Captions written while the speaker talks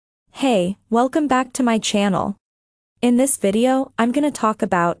Hey, welcome back to my channel. In this video, I'm gonna talk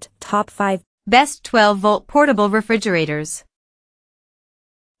about top 5 best 12-volt portable refrigerators.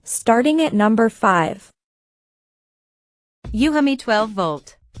 Starting at number 5. EUHOMY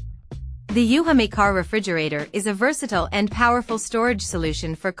 12-volt. The EUHOMY car refrigerator is a versatile and powerful storage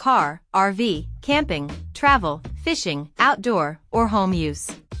solution for car, RV, camping, travel, fishing, outdoor, or home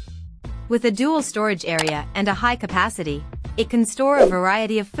use. With a dual storage area and a high capacity, it can store a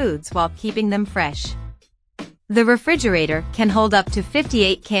variety of foods while keeping them fresh. The refrigerator can hold up to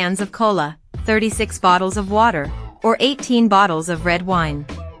 58 cans of cola, 36 bottles of water, or 18 bottles of red wine.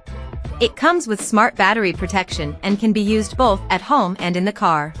 It comes with smart battery protection and can be used both at home and in the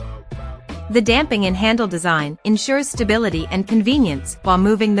car. The damping and handle design ensures stability and convenience while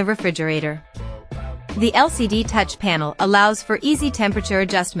moving the refrigerator. The LCD touch panel allows for easy temperature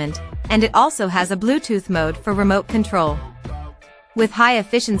adjustment, and it also has a Bluetooth mode for remote control. With high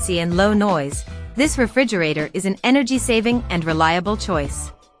efficiency and low noise, this refrigerator is an energy-saving and reliable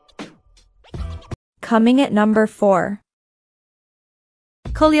choice. Coming at number 4.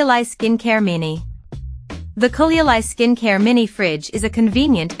 Cooluli Skincare Mini. The Cooluli Skincare Mini Fridge is a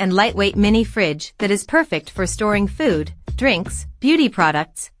convenient and lightweight mini fridge that is perfect for storing food, drinks, beauty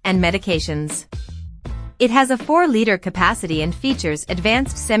products, and medications. It has a 4-liter capacity and features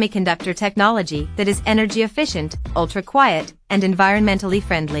advanced semiconductor technology that is energy efficient, ultra-quiet, and environmentally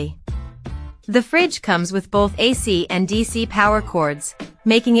friendly. The fridge comes with both AC and DC power cords,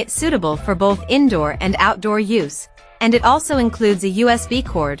 making it suitable for both indoor and outdoor use, and it also includes a USB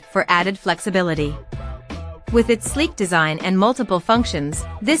cord for added flexibility. With its sleek design and multiple functions,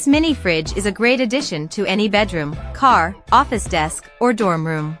 this mini fridge is a great addition to any bedroom, car, office desk, or dorm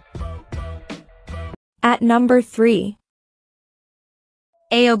room. At number 3.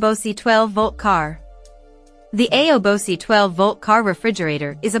 AAOBOSI 12-volt car. The AAOBOSI 12-volt car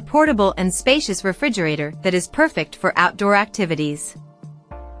refrigerator is a portable and spacious refrigerator that is perfect for outdoor activities.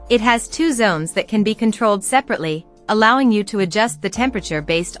 It has 2 zones that can be controlled separately, allowing you to adjust the temperature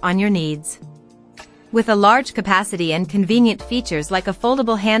based on your needs. With a large capacity and convenient features like a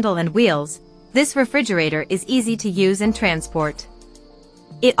foldable handle and wheels, this refrigerator is easy to use and transport.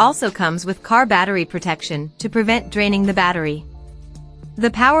 It also comes with car battery protection to prevent draining the battery. The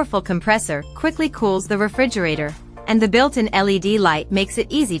powerful compressor quickly cools the refrigerator, and the built-in LED light makes it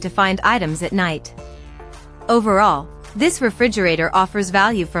easy to find items at night. Overall, this refrigerator offers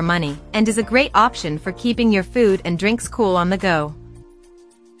value for money and is a great option for keeping your food and drinks cool on the go.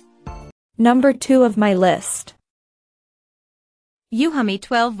 Number 2 of my list. EUHOMY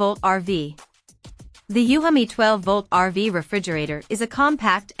 12-volt RV. The EUHOMY 12-volt RV refrigerator is a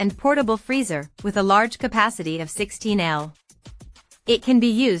compact and portable freezer with a large capacity of 16L. It can be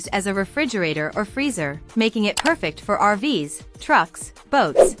used as a refrigerator or freezer, making it perfect for RVs, trucks,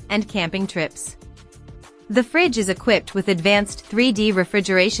 boats, and camping trips. The fridge is equipped with advanced 3D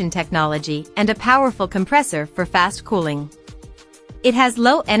refrigeration technology and a powerful compressor for fast cooling. It has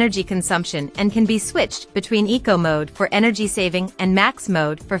low energy consumption and can be switched between Eco mode for energy saving and Max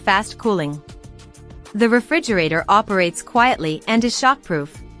mode for fast cooling. The refrigerator operates quietly and is shockproof,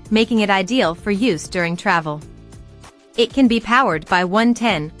 making it ideal for use during travel. It can be powered by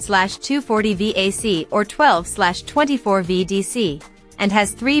 110/240V AC or 12/24V DC, and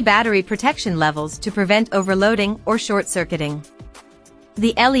has 3 battery protection levels to prevent overloading or short-circuiting.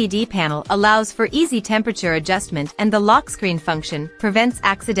 The LED panel allows for easy temperature adjustment, and the lock screen function prevents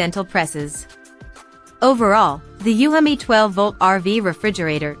accidental presses. Overall, the EUHOMY 12-volt RV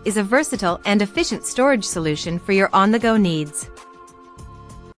refrigerator is a versatile and efficient storage solution for your on-the-go needs.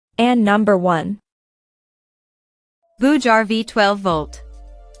 And number 1. BougeRV 12-volt.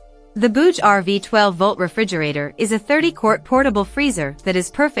 The BougeRV 12-volt refrigerator is a 30-quart portable freezer that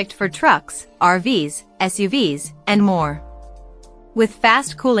is perfect for trucks, RVs, SUVs, and more. With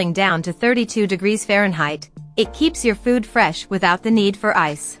fast cooling down to 32 degrees Fahrenheit, it keeps your food fresh without the need for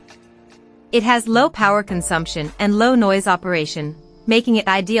ice. It has low power consumption and low noise operation, making it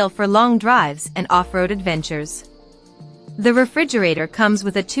ideal for long drives and off-road adventures. The refrigerator comes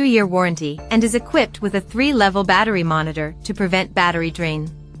with a 2-year warranty and is equipped with a 3-level battery monitor to prevent battery drain.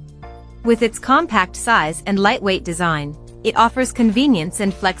 With its compact size and lightweight design, it offers convenience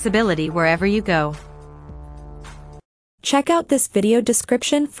and flexibility wherever you go. Check out this video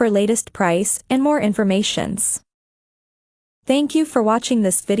description for latest price and more informations. Thank you for watching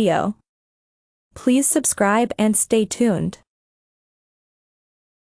this video. Please subscribe and stay tuned.